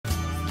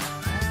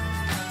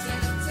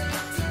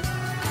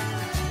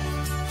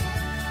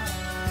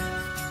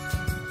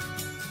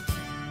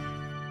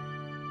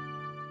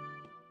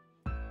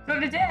So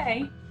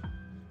today,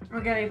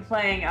 we're gonna be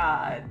playing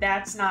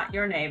That's Not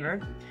Your Neighbor.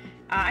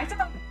 I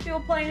saw people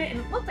playing it, and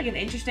it looked like an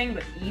interesting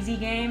but easy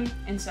game,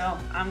 and so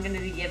I'm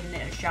gonna be giving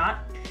it a shot.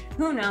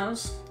 Who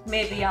knows?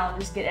 Maybe I'll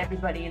just get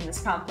everybody in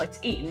this complex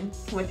eaten,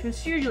 which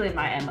was usually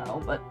my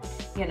MO, but,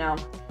 you know,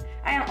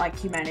 I don't like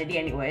humanity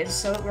anyways,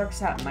 so it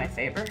works out in my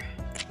favor.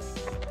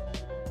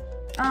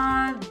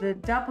 The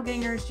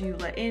doppelgangers you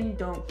let in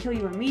don't kill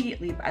you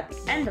immediately, but at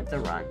the end of the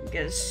run.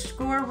 Get a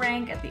score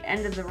rank at the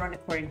end of the run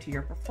according to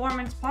your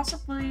performance,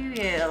 possibly,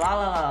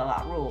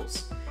 yeah,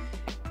 rules.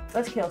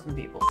 Let's kill some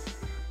people.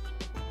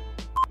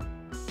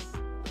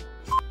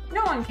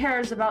 No one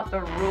cares about the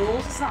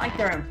rules, it's not like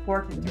they're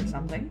important or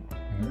something.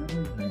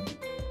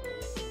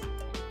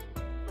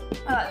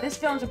 This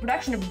film's a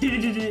production of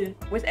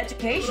with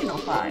educational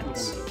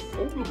vibes.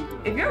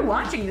 If you're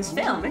watching this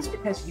film, it's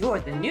because you're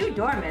the new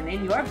doorman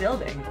in your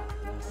building.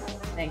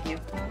 Thank you.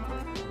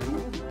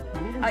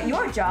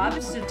 Your job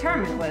is to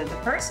determine whether the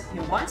person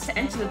who wants to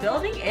enter the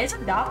building is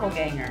a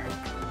doppelganger.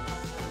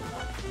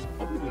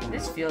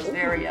 This feels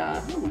very,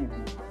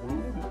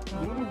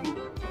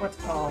 what's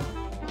it called?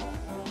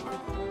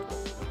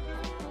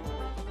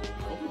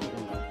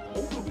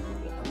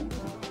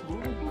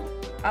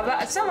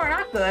 But somewhere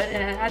not good,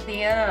 and at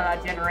the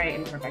generate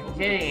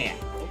imperfectity.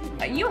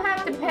 You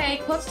have to pay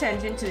close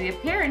attention to the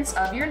appearance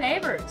of your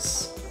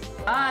neighbors.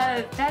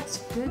 That's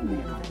good,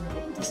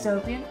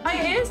 dystopian. Oh,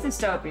 it is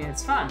dystopian,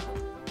 it's fun.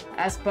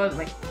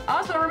 Supposedly.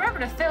 Also, remember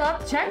to fill out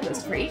the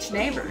checklist for each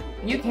neighbor.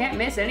 You can't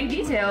miss any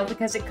detail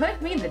because it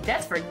could mean the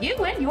death for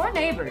you and your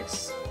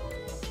neighbors.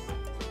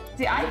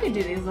 See, I could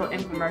do these little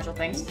infomercial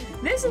things.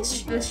 This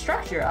is the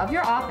structure of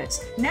your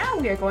office. Now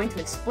we are going to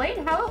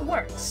explain how it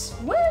works.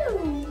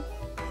 Woo!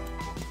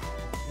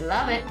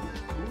 Love it.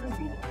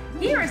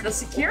 Here is the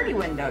security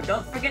window.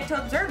 Don't forget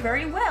to observe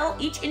very well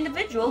each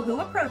individual who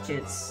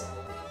approaches.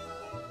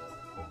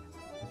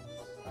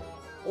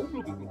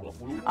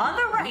 On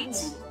the right,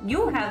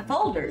 you have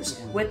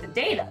folders with the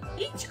data,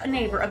 each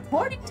neighbor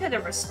according to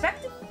their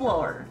respective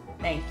floor.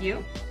 Thank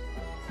you.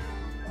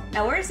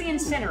 Now where's the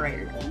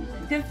incinerator?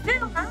 To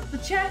fill out the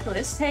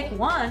checklist, take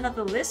one of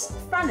the lists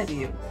in front of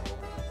you.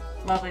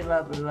 Lovely,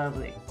 lovely,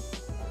 lovely.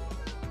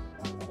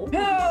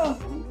 Oh,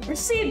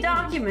 receive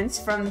documents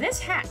from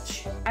this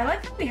hatch. I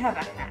like that we have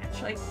a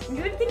hatch. Like,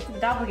 you would think the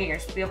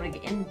doppelgangers would be able to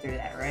get in through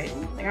that, right?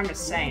 Like, I'm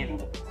just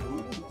saying.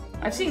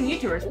 I've seen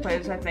YouTubers play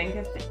this, I think.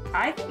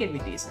 I think it'd be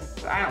decent,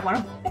 but I don't want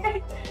to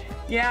play.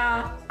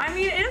 Yeah, I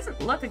mean, it doesn't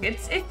look like it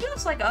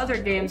feels like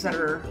other games that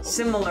are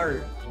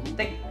similar.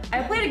 Like,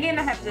 I played a game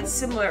that had a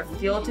similar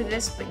feel to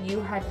this, but you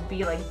had to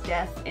be like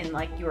death and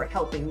like you were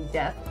helping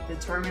death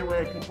determine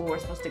whether people were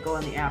supposed to go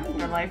in the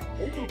afterlife.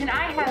 And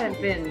I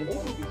haven't been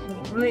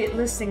really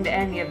listening to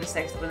any of this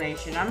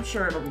explanation. I'm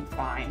sure it'll be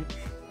fine.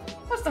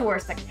 What's the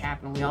worst that can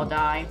happen? We all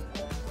die.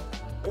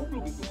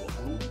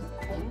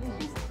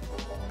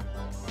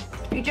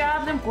 Your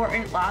job's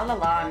important, la la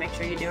la, make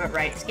sure you do it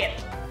right. Skip.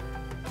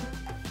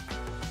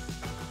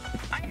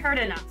 I heard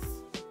enough.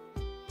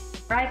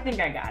 I think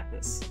I got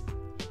this.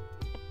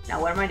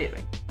 Now what am I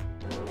doing?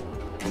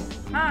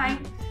 Hi,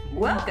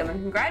 welcome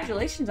and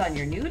congratulations on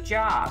your new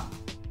job.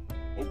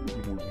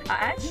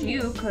 As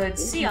you could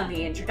see on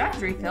the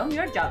introductory film,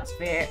 your job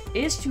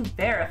is to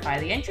verify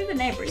the entry of the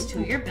neighbors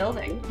to your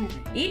building.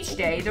 Each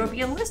day, there will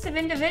be a list of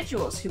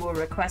individuals who will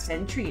request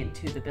entry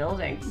into the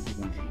building.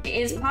 It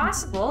is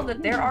possible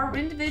that there are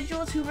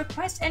individuals who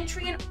request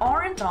entry and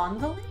aren't on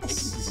the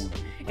list.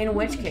 In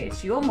which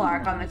case, you'll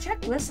mark on the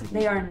checklist that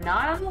they are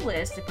not on the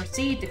list and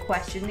proceed to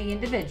question the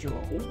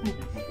individual.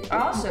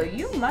 Also,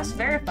 you must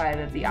verify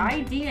that the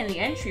ID and the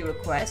entry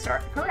request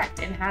are correct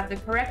and have the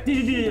correct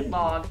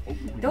log.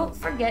 Don't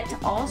forget to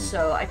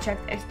also check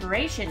the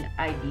expiration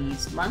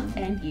IDs, month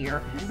and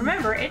year.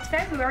 Remember, it's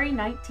February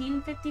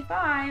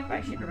 1955.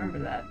 I should remember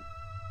that.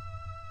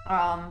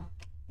 I'm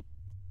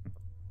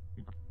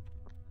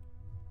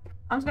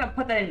just gonna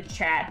put that in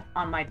chat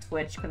on my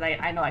Twitch because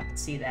I know I can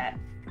see that.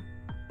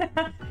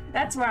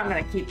 That's where I'm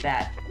gonna keep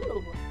that.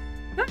 Ooh.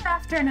 Good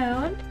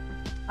afternoon.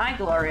 Hi,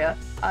 Gloria.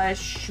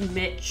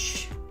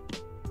 Schmitch.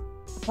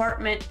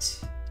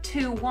 Apartment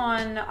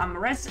 2-1. I'm a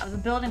resident of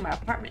the building. My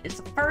apartment is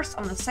the first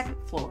on the second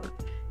floor.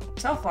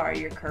 So far,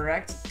 you're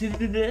correct.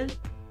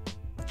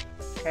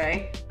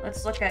 Okay,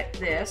 let's look at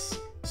this.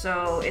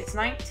 So, it's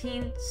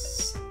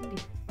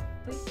 1970.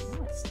 Wait,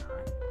 no, it's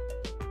not.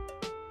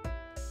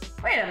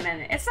 Wait a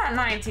minute. It's not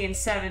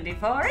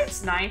 1974.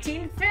 It's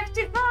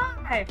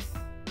 1955.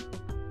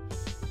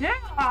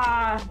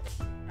 Yeah.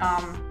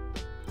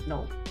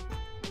 No.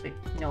 Wait,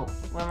 no.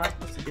 What am I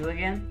supposed to do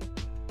again?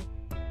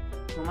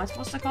 Who am I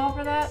supposed to call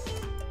for that?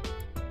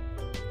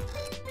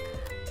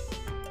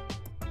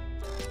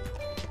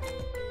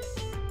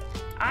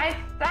 I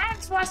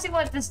just want to see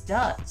what this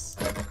does.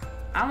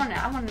 I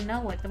wanna know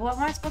what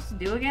am I supposed to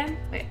do again?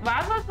 Wait, well,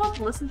 I was supposed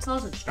to listen to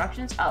those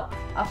instructions? Oh,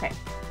 okay.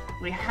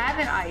 We have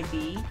an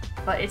ID,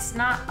 but it's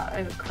not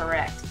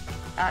correct.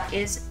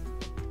 Is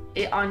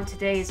it on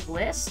today's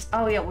list?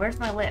 Oh yeah, where's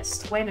my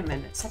list? Wait a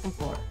minute, second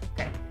floor.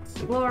 Okay.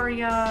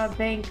 Gloria,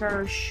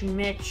 Banker,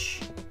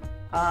 Schmitch,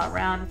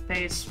 Round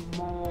face,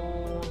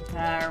 mold,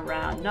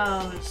 round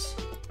nose.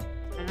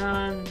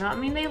 I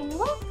mean, they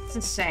look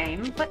the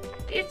same, but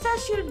it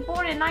says she was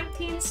born in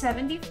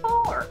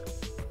 1974.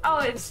 Oh,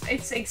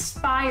 it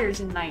expires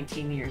in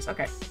 19 years.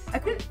 Okay, I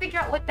couldn't figure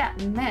out what that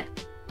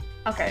meant.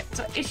 Okay,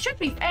 so it should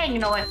be. Hey, you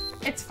know what?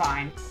 It's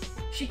fine.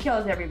 She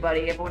kills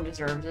everybody. Everyone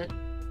deserves it.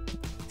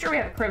 I'm sure we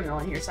have a criminal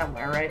in here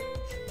somewhere, right?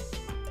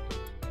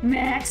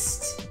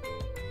 Next.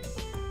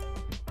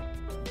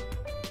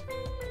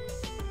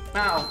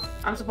 Oh,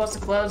 I'm supposed to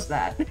close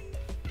that.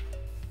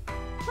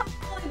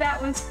 Hopefully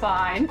that was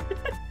fine.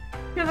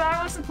 Because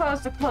I was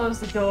supposed to close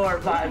the door,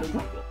 by the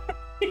way.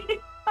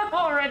 I've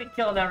already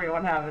killed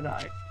everyone, haven't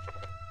I?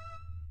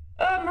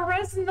 I'm a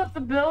resident of the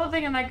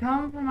building and I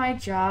come for my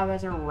job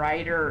as a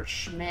writer.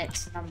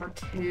 Schmidt, number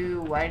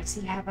 2. Why does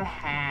he have a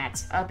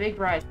hat? A big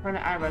rise,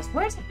 permanent eyebrows.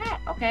 Where's the hat?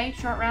 Okay,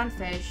 short round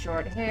face,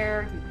 short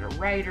hair. He's a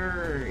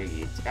writer.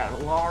 He's got a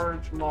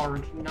large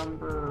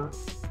number.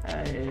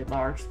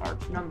 Large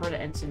number that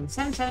ends in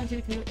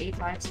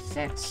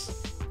 77228566.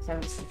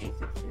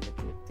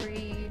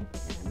 778623.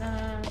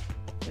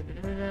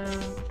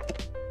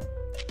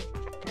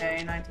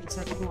 Okay,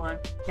 1971.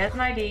 He has an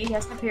ID, he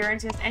has an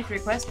appearance, he has an entry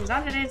request, he's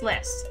on today's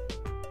list.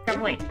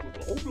 Complete.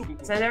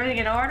 Says everything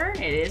in order?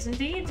 It is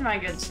indeed, my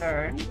good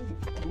sir.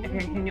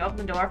 Can you open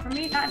the door for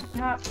me?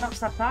 Don't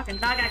stop talking.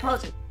 No, I gotta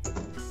close it.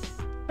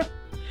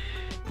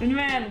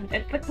 Man,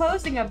 at the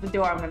closing of the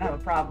door, I'm gonna have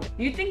a problem.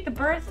 You'd think the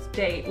birth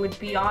date would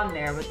be on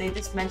there, but they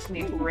just mentioned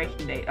the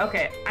expiration date.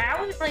 Okay, I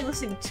wasn't really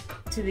listening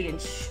to the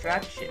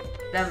instruction.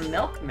 The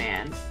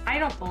milkman? I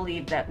don't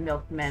believe that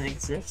milkman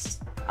exists.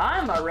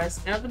 I'm a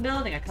resident of the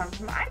building I come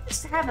from. I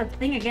just have a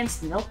thing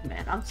against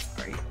milkmen. I'm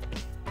sorry.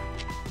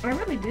 I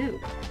really do.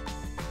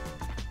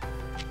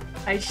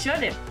 I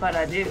shouldn't, but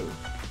I do.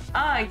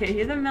 Oh, okay,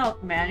 he's a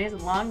milkman. He has a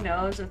long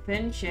nose, a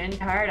thin chin,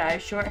 tired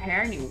eyes, short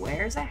hair, and he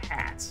wears a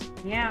hat.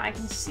 Yeah, I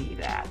can see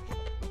that.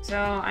 So,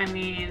 I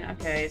mean,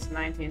 okay, it's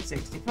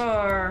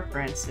 1964.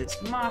 Francis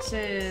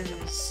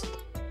Mosses.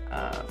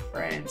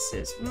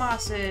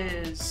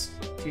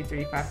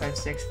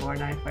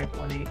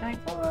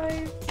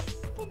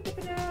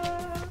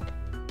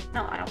 23556495185.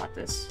 No, I don't want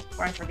this.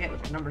 Or I forget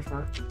what the numbers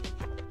were.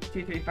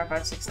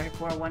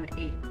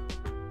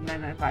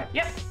 23556941895.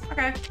 Yep,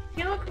 okay.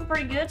 You're looking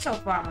pretty good so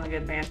far, my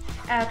good man.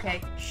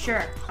 Okay,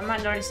 sure. I'm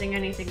not noticing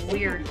anything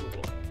weird.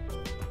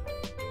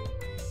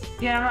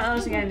 Yeah, I'm not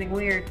noticing anything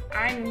weird.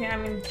 I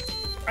mean,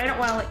 I don't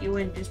want to let you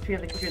in just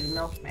purely because you're the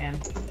milkman.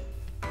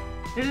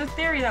 There's a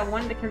theory that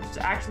one of the characters is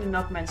actually the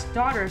milkman's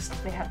daughters.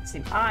 They have the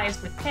same eyes,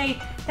 but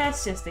hey,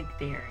 that's just a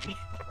theory.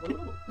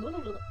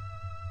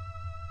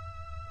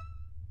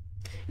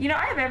 You know,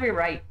 I have every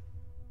right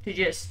to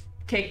just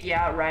kick you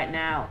out right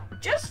now.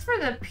 Just for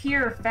the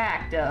pure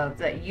fact of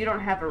that you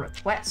don't have a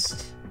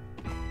request.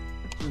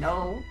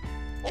 No.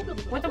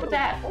 What's up with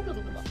that?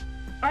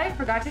 I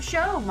forgot to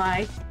show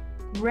my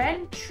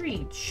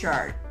rentry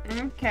chart.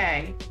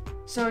 Okay.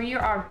 So you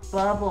are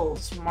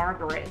Bubbles,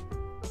 Margaret.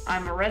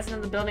 I'm a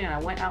resident of the building and I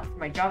went out for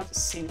my job as a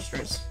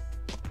seamstress.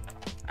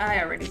 I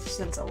already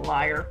sense a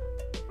liar.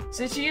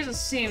 So she is a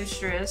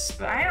seamstress,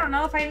 but I don't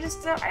know if I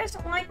just don't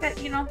like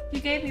that, you know, you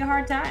gave me a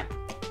hard time.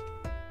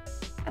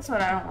 That's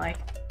what I don't like.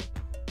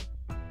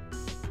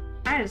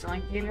 I just don't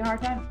like you gave me a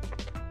hard time.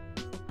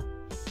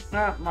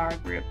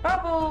 Margaret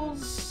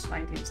Bubbles,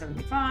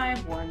 1975,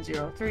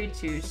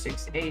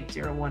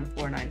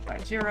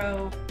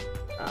 1032680149550.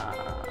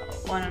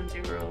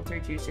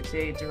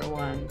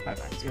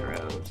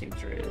 10326801590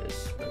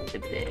 seamstress.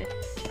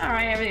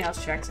 Alright, everything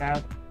else checks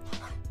out.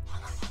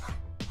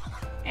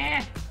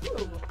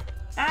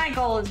 My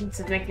goal isn't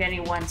to make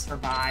anyone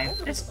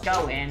survive. Just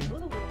go in.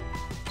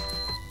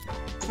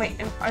 Wait,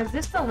 is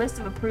this the list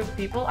of approved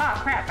people? Ah,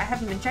 crap, I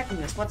haven't been checking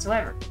this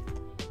whatsoever.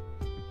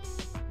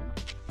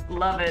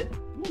 Love it.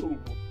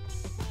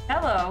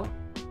 Hello.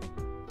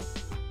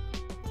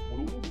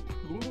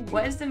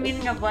 What is the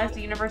meaning of life,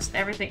 the universe, and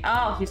everything?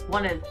 Oh, he's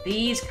one of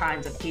these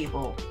kinds of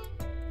people.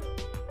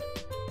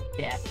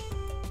 Yeah.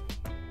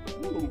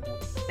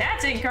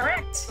 That's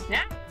incorrect.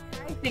 Yeah,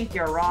 I think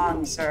you're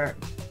wrong, sir.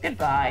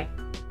 Goodbye.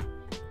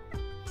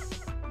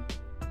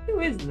 Who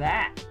is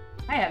that?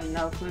 I have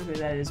no clue who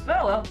that is,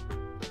 but oh well.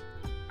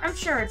 I'm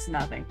sure it's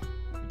nothing.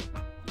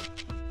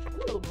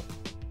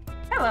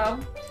 Hello.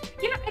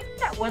 You know, I think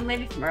that one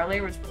lady from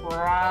earlier was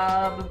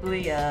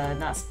probably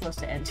not supposed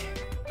to enter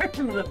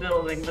the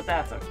building, but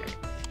that's okay.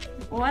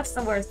 Well, that's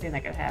the worst thing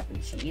that could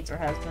happen. She eats her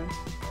husband.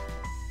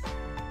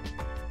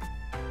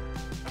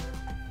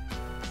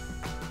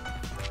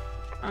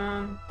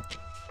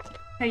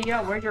 Hey,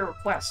 yo, where's your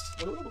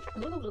request?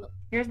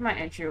 Here's my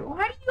entry.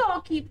 Why do you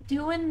all keep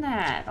doing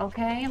that,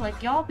 okay?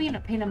 Like, y'all being a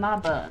pain in my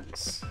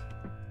buns.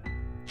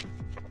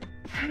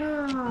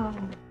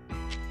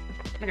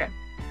 Okay.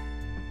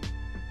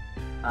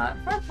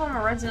 First I'm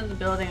a resident of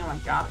the building and my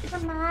job is a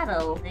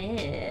model.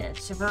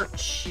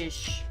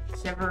 Sever-shish.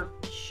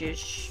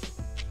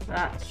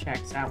 That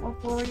checks out. What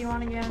floor are you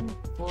on again?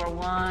 Floor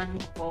 1,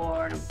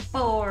 floor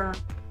 4.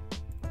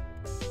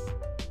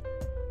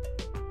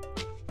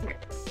 Okay,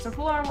 so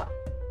floor 1.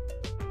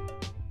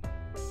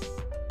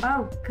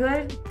 Oh,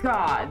 good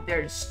God,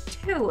 there's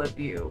two of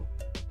you.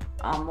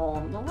 A mole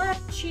on the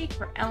left cheek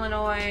for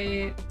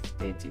Illinois.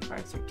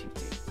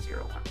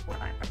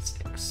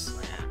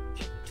 82532014956.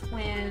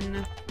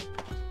 Twin.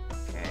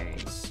 Okay,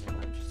 so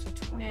I'm just a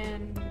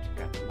twin.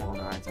 Got the mole on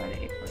the right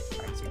side.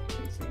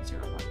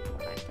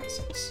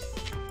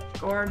 82532314956.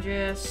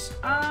 Gorgeous.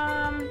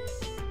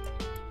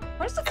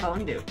 What does the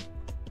phone do?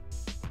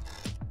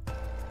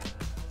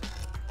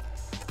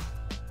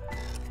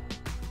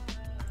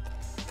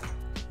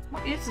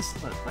 What is this?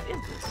 What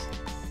is this?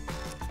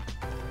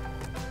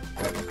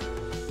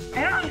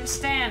 I don't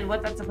understand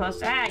what that's supposed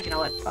to. You know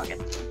what? Fuck it.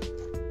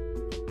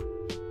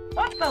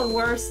 What's the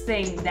worst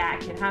thing that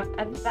can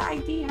happen? Does the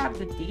ID have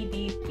the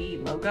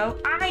DDP logo?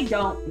 I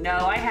don't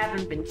know. I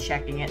haven't been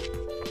checking it.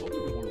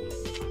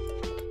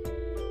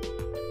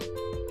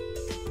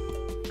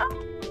 Oh,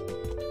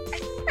 I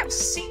think I've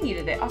seen you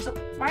today. Also,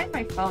 why is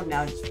my phone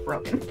now just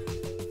broken?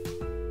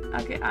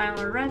 Okay, I'm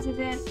a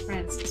resident.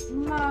 Francis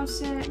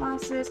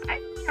Moses.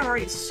 I think I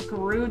already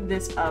screwed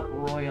this up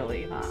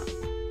royally, huh?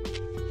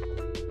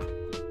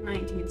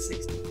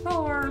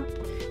 1964.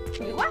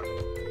 Wait, what?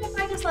 If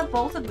I just let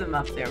both of them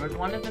up there, would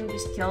one of them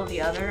just kill the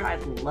other?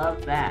 I'd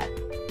love that.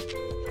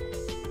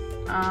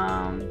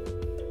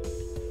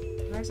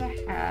 Where's a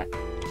hat?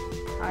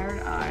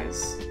 Tired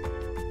eyes.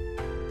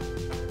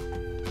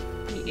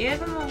 He is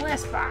on the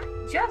list, but I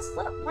just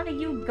let one of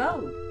you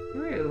go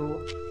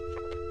through.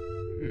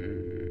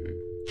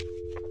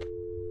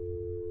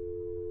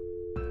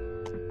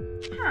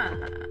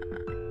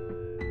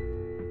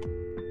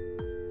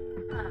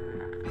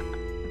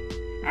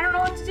 I don't know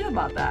what to do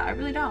about that. I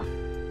really don't.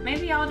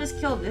 Maybe I'll just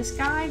kill this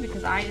guy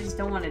because I just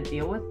don't want to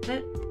deal with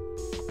it.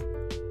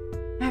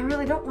 I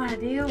really don't want to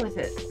deal with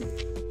it.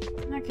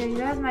 Okay, he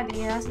has an idea,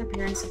 he has an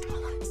appearance.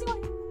 Let's see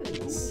what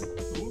happens.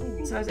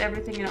 So is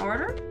everything in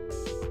order?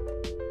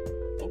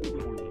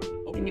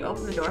 Can you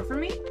open the door for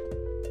me?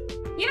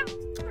 You know,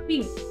 you're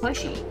being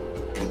pushy.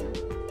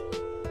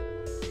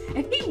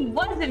 If he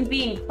wasn't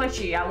being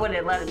pushy, I would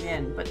have let him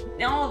in. But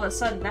all of a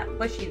sudden, that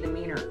pushy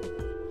demeanor.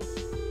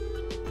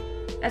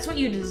 That's what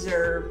you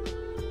deserve.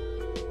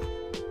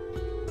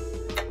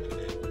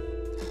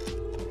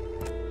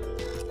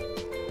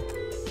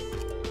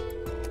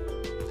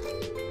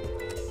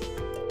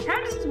 How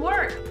does this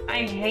work?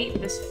 I hate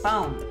this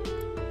phone.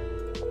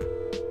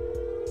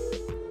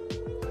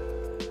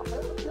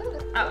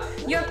 Oh,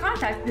 you have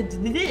contacted.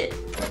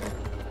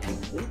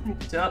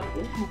 What's up?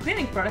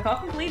 Cleaning protocol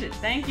completed.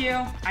 Thank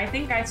you. I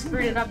think I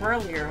screwed it up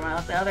earlier when I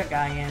let the other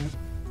guy in.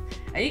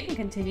 You can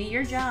continue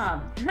your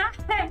job.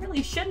 I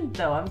really shouldn't,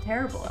 though. I'm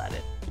terrible at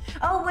it.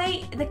 Oh,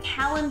 wait. The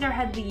calendar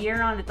had the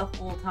year on it the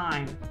whole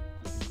time.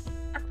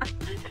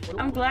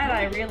 I'm glad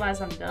I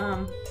realized I'm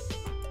dumb.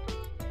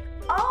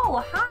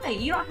 Oh, hi.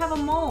 You don't have a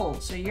mole,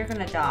 so you're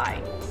gonna die.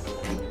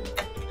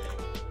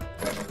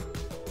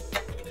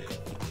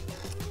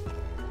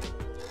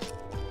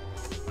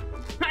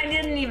 I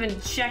didn't even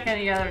check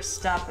any other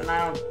stuff, and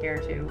I don't care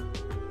to.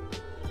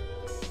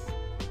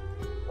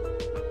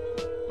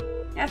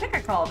 Yeah, I think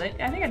I called it.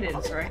 I think I did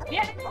this right.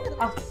 Yeah.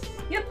 Oh,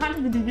 you have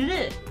contacted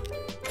it.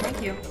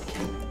 Thank you.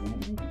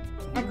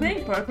 My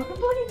cleaning protocol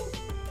completed.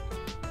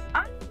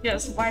 I'm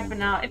just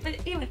wiping out.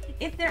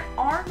 If there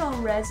are no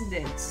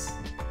residents,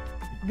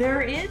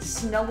 there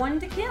is no one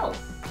to kill.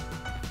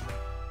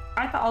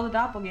 I thought all the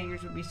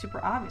doppelgangers would be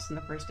super obvious in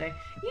the first day.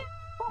 Yeah,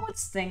 well,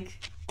 let's think.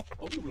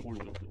 I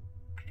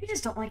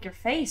just don't like your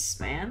face,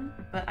 man.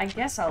 But I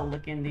guess I'll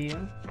look into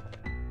you.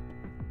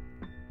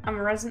 I'm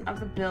a resident of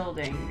the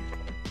building.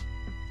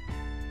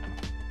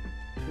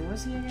 Who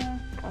was he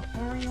again? What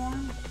floor were you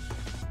on?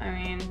 I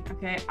mean,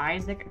 okay,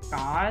 Isaac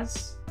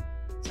Gauze.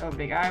 So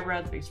big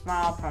eyebrows, big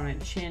smile,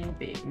 prominent chin,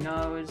 big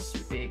nose,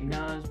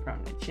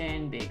 prominent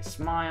chin, big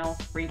smile,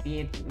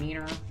 creepy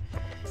demeanor.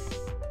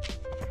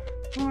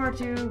 4,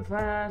 2,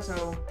 5,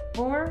 so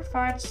 4,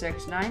 5,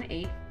 6, 9,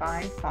 8,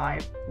 5,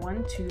 5,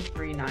 1, 2,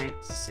 3, 9,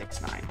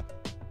 6, 9.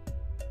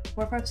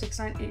 4, 5, 6,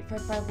 9, 8,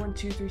 5, 5, 1,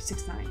 2, 3,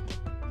 6, 9.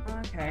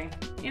 Okay.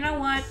 You know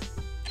what?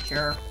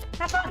 Sure.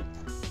 Have fun.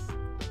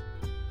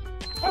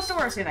 What's the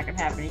worst thing that can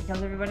happen? He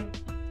kills everybody?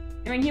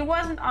 I mean, he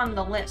wasn't on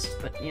the list,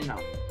 but you know.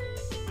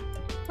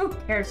 Who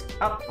cares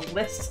about the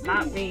list?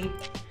 Not me.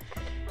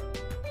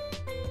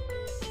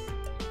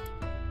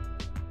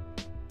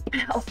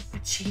 Al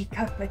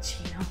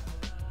Pacino.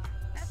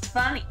 That's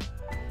funny.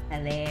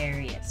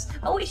 Hilarious.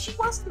 Oh wait, she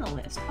was on the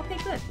list. Okay,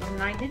 good. Well,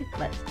 then I did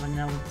let someone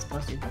know what was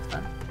supposed to. That's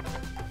fun.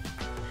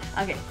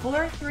 Okay,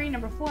 floor 3,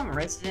 number 4. I'm a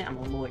resident. I'm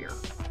a lawyer.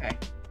 Okay.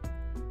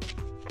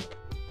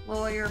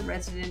 Lawyer,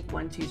 resident,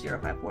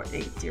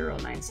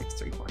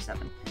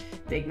 12054809637.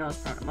 Big nose,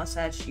 prominent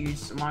mustache,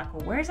 use a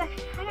monocle. Where's a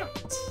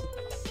hat?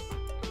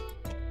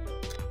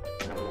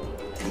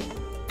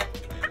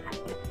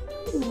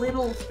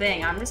 Little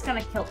thing. I'm just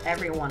gonna kill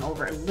everyone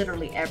over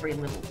literally every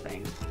little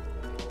thing.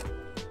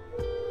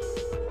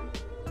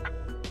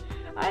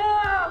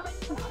 I'm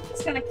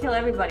just gonna kill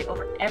everybody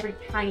over every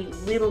tiny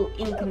little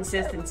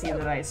inconsistency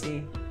that I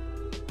see.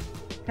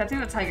 I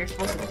think that's how you're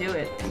supposed to do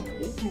it.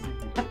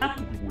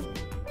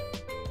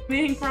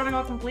 Cleaning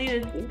protocol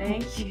completed.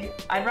 Thank you.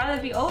 I'd rather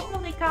be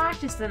overly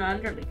cautious than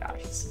underly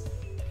cautious.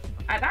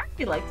 I'd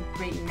actually like to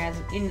create in as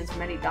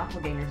many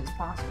doppelgangers as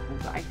possible,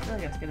 but I feel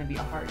like that's gonna be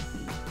a hard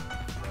feat.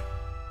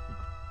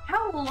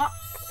 How long?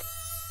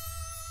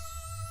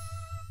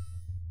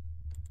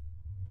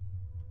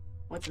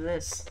 What's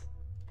this?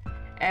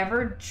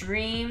 Ever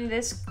dream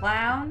this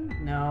clown?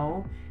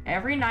 No.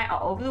 Every night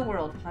all over the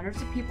world,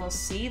 hundreds of people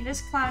see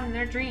this clown in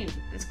their dreams.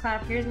 If this clown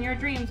appears in your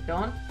dreams,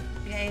 don't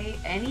play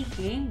any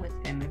game with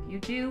him. If you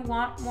do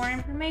want more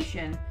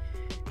information,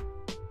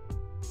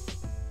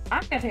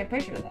 I'm gonna take a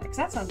picture of that, because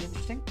that sounds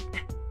interesting.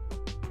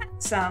 That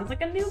sounds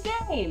like a new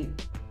game.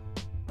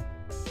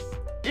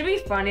 It'd be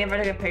funny if I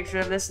took a picture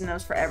of this and it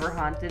was forever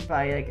haunted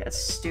by, like, a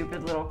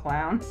stupid little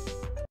clown.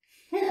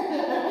 I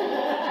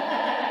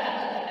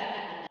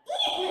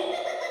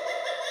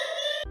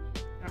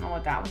don't know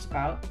what that was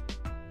about.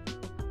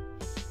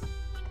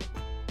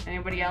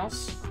 Anybody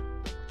else?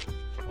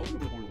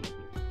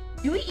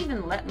 Do we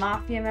even let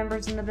Mafia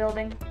members in the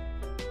building?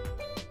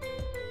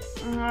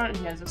 He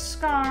has a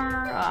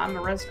scar. I'm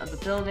a resident of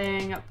the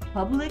building.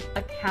 Public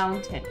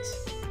accountant.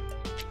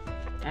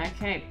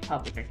 Okay,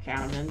 public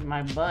accountant.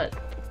 My butt.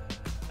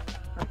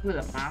 Or who,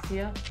 the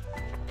Mafia?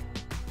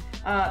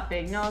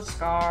 Big nose,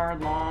 scar,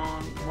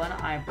 long, one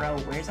eyebrow,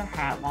 wears a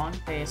hat, long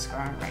face,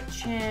 scar on right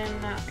chin,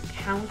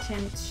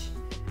 accountant,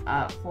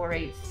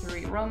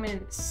 483,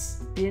 Roman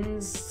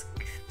Spinsley,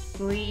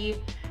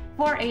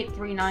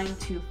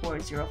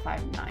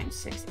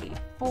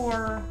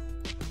 483924059684,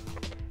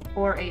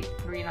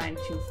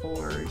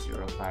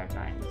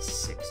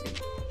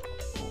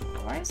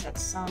 483924059684. Why does that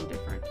sound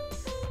different?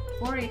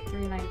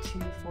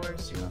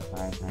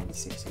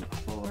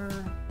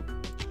 483924059684.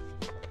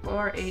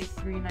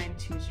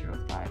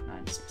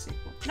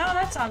 4839205964. No,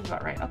 that sounds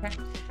about right. Okay.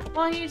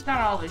 Well, he's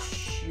got all the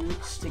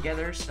shoots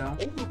together, so.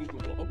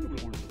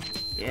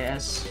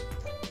 Yes.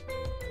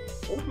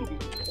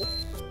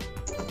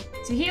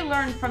 See, he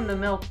learned from the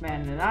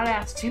milkman to not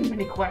ask too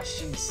many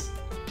questions.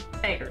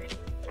 Baker.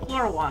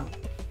 Floor 1.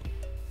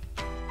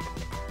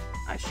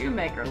 A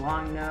shoemaker.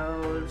 Long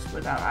nose,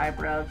 without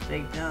eyebrows,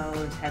 big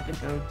nose, had the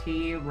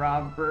goatee,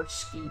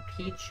 Roberski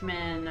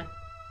Peachman.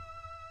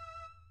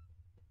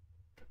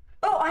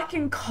 Oh, I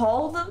can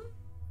call them?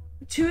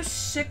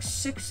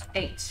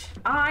 2668.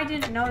 I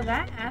didn't know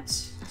that,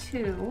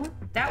 too.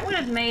 That would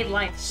have made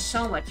life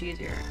so much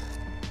easier.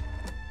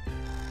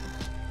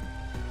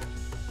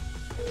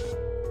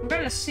 I'm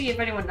gonna see if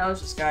anyone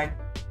knows this guy.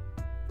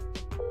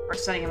 We're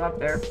setting him up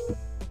there.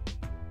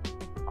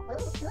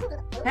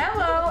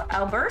 Hello,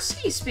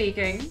 Alberski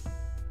speaking.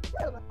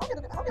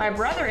 My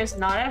brother is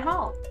not at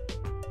home.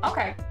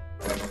 Okay.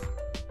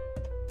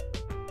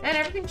 And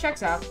everything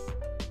checks out.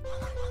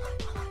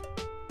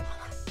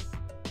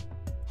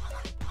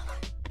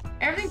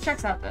 Everything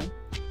checks out then.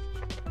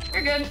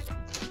 You're good.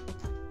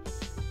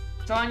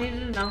 That's all I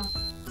needed to know.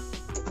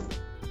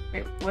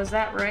 Wait, was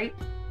that right?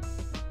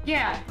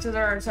 Yeah, so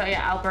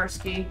yeah,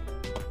 Alberski.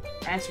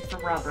 Answer for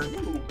Robert.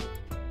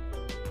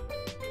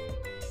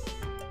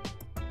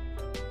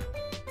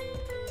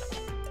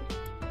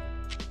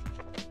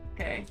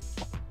 Okay.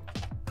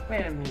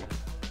 Wait a minute.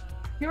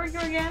 Here we go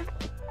again?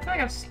 I feel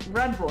like I've seen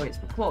Red Boys,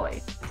 McCloy.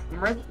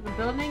 I'm resident of the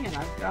building and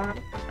I'm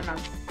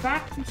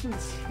back to some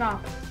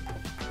shopping.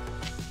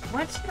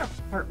 What's your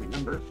apartment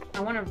number? I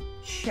want to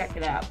check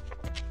it out.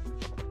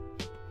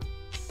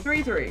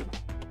 33.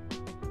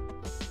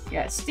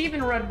 Yeah,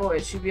 Stephen Red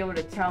Boys should be able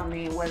to tell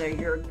me whether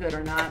you're good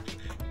or not.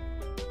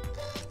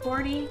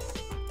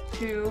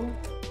 42.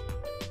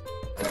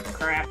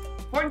 Crap.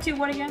 42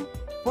 what again?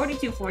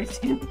 42,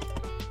 42.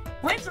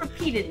 When it's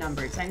repeated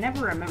numbers, I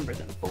never remember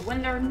them. But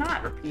when they're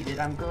not repeated,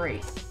 I'm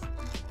great.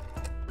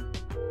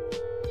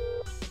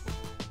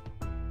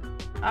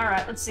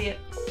 Alright, let's see it.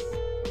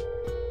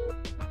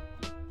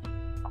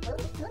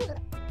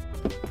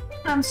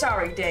 I'm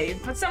sorry, Dave,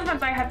 but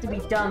sometimes I have to be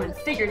dumb and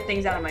figure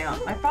things out on my own.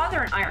 My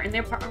father and I are in the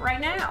apartment right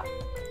now.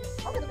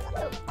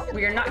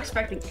 We are not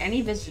expecting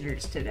any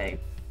visitors today.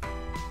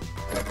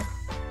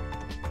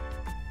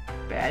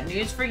 Bad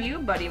news for you,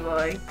 buddy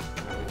boy.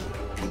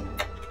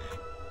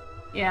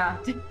 Yeah,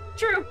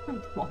 true.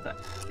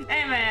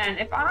 Hey man,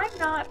 if I'm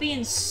not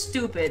being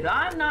stupid,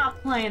 I'm not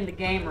playing the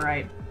game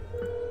right.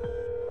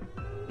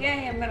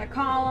 Yay, I'm gonna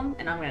call him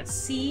and I'm gonna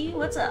see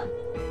what's up.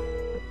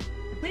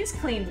 Please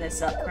clean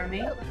this up for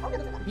me.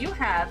 You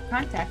have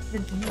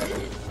contacted the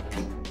unit.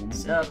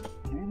 Sup?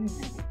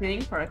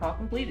 Cleaning protocol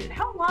completed.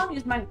 How long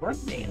is my work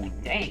day?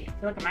 Like, dang, I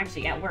feel like I'm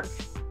actually at work.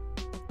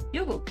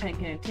 You can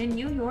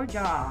continue your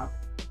job.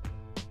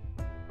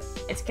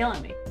 It's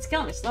killing me. It's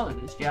killing me slowly,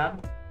 this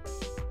job.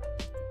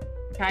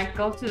 Can I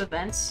go through the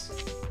vents?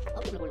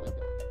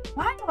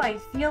 Why do I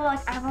feel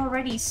like I've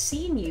already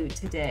seen you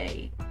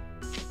today?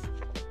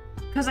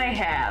 Because I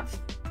have.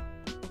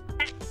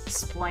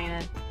 Explain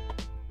it.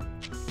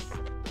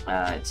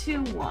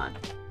 2-1.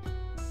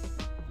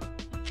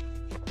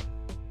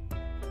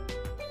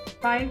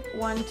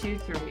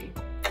 5-1-2-3.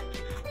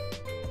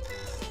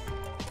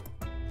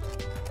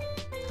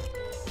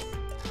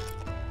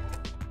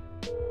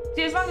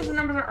 See, as long as the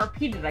numbers are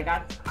repeated,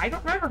 I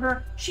don't remember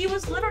her. She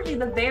was literally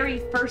the very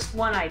first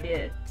one I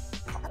did.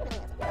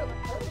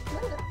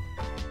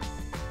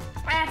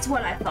 That's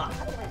what I thought.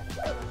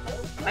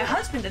 My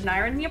husband and I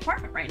are in the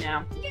apartment right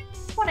now. Yeah,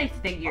 that's what I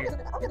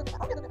figured.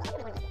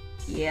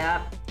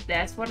 Yep,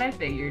 that's what I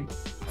figured.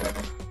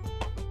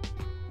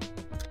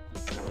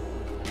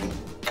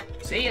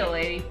 See you,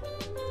 lady.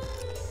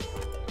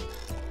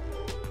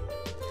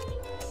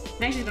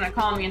 Next she's gonna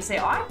call me and say,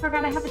 oh, I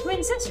forgot I have a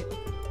twin sister.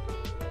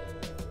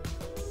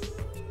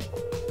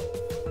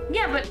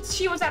 Yeah, but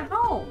she was at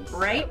home,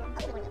 right?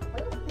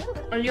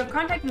 Or your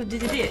contact was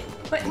did.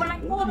 But when I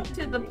pulled up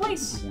to the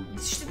place,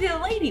 the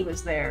lady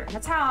was there.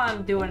 That's how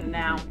I'm doing it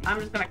now. I'm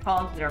just gonna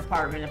call to their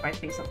apartment if I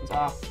think something's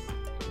off.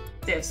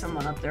 There's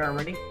someone up there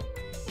already.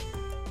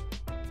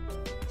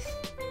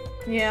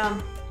 Yeah.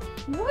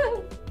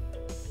 Woo!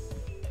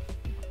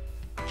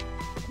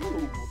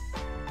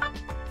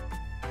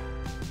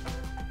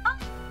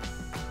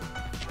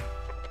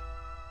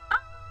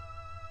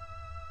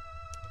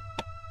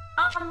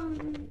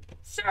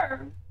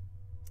 Sir.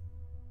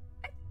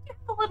 I think you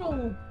have a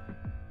little...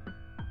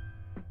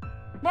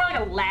 more like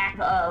a lack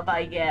of,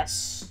 I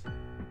guess.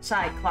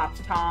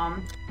 Cyclops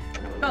Tom.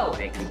 Go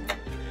away.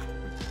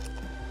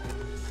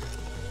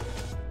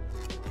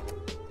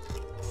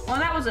 Well,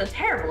 that was a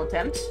terrible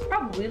attempt.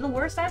 Probably the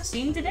worst I've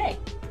seen today.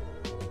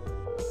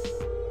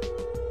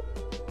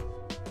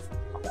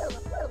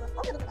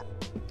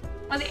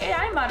 Well, the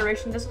AI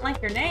moderation doesn't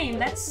like your name.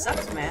 That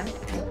sucks, man.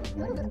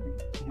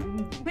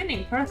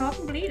 Winning protocol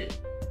completed.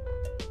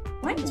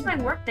 When does my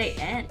workday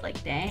end?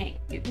 Like, dang,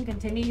 you can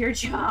continue your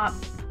job.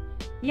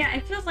 Yeah,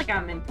 it feels like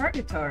I'm in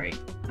purgatory.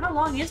 How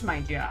long is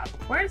my job?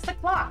 Where's the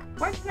clock?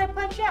 Where can I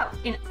punch out?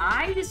 Am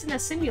I just in a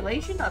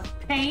simulation of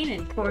pain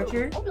and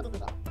torture?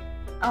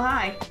 Oh,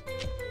 hi.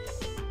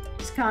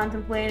 Just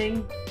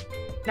contemplating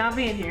not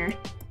being here.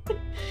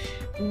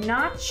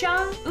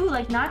 Nacho? Ooh,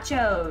 like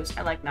nachos.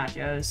 I like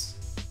nachos.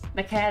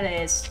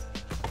 Michaelis.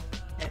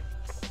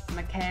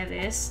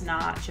 Michaelis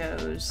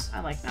nachos.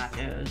 I like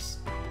nachos.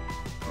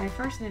 My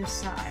first name is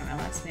Sai. My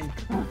last name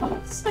is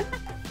Carlos.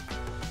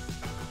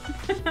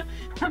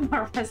 I'm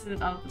a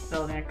resident of the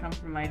building. I come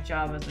from my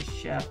job as a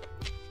chef.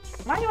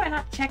 Why do I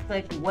not check,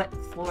 like, what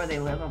floor they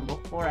live on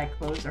before I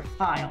close their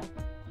file?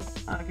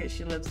 Okay,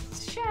 she lives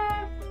as a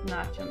chef.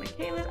 Nacho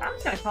Michaelis. I'm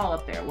just gonna call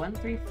up there.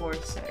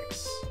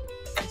 1346.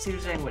 Let's see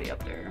if there's anybody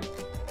up there.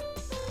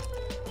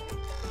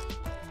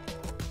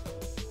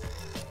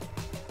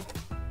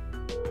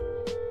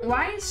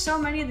 Why is so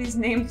many of these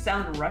names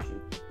sound Russian?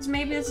 Because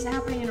maybe this is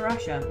happening in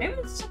Russia. Maybe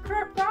this is a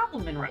current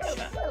problem in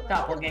Russia.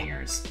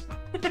 Doppelgangers.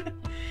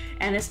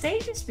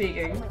 Anastasia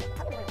speaking.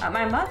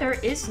 My mother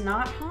is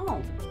not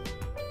home.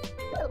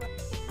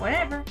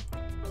 Whatever.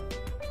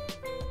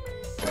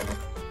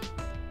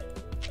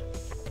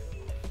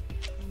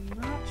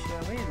 I'm not sure.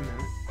 Wait a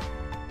minute.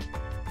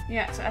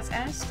 Yeah, so that's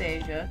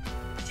Anastasia.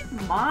 Is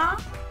your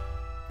mom?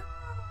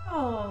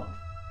 Oh.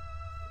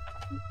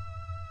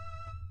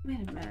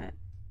 Wait a minute.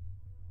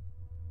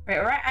 Wait,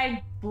 right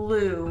eye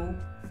blue.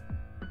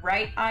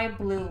 Right eye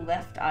blue,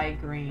 left eye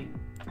green.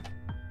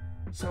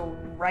 So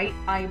right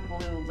eye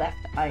blue, left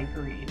eye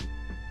green.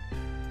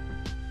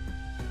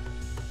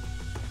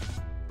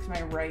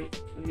 My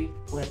right would be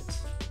flipped.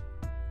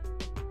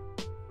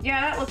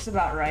 Yeah, that looks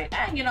about right.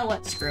 And you know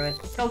what? Screw it.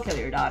 Go kill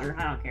your daughter.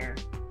 I don't care.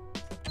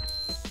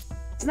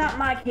 It's not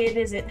my kid,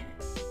 is it?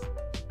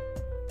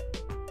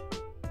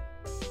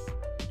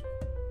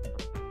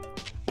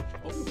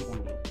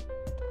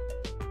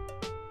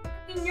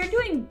 I mean, you're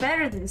doing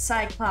better than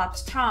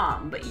Cyclops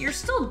Tom, but you're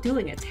still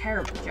doing a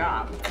terrible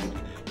job.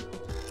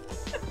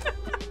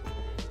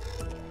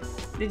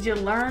 Did you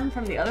learn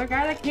from the other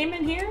guy that came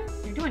in here?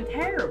 You're doing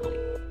terribly.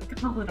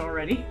 Call it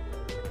already.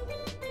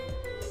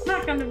 It's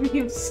not gonna be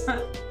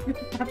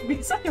have to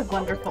be such a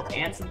wonderful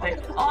aunt someday.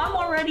 Oh, I'm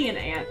already an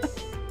aunt.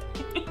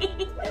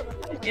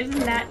 Isn't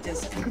that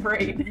just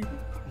great?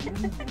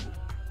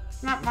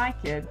 It's not my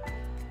kid.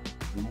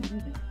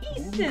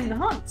 Ethan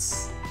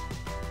Hunts.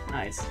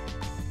 Nice.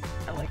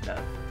 I like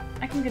that.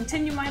 I can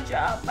continue my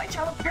job. My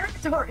job of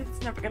purgatory.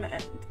 It's never gonna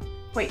end.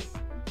 Wait.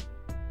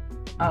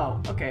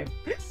 Oh, okay.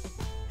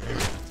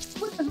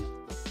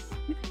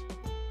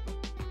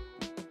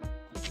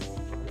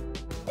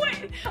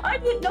 Wait, I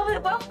didn't know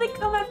that. Why don't they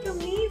come after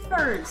me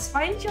first?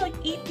 Why didn't you, like,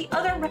 eat the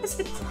other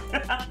residents?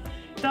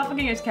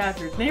 Doppelgangers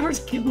captured. Neighbors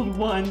killed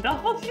one.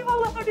 Doppelganger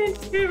allowed in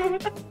two.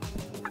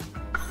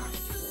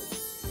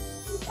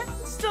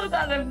 Still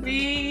gotta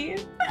be.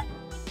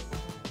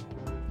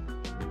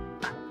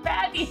 How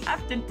bad do you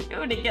have to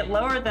do to get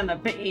lower than a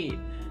bait?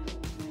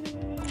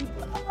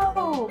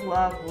 Oh,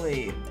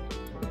 lovely.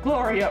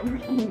 Gloria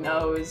really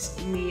knows.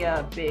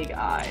 Mia, big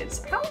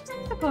eyes. How was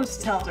I supposed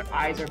to tell if their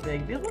eyes are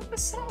big? They look the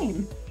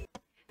same.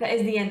 That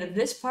is the end of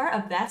this part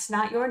of That's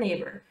Not Your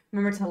Neighbor.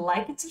 Remember to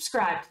like and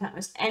subscribe to not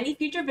miss any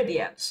future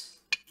videos.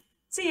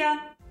 See ya!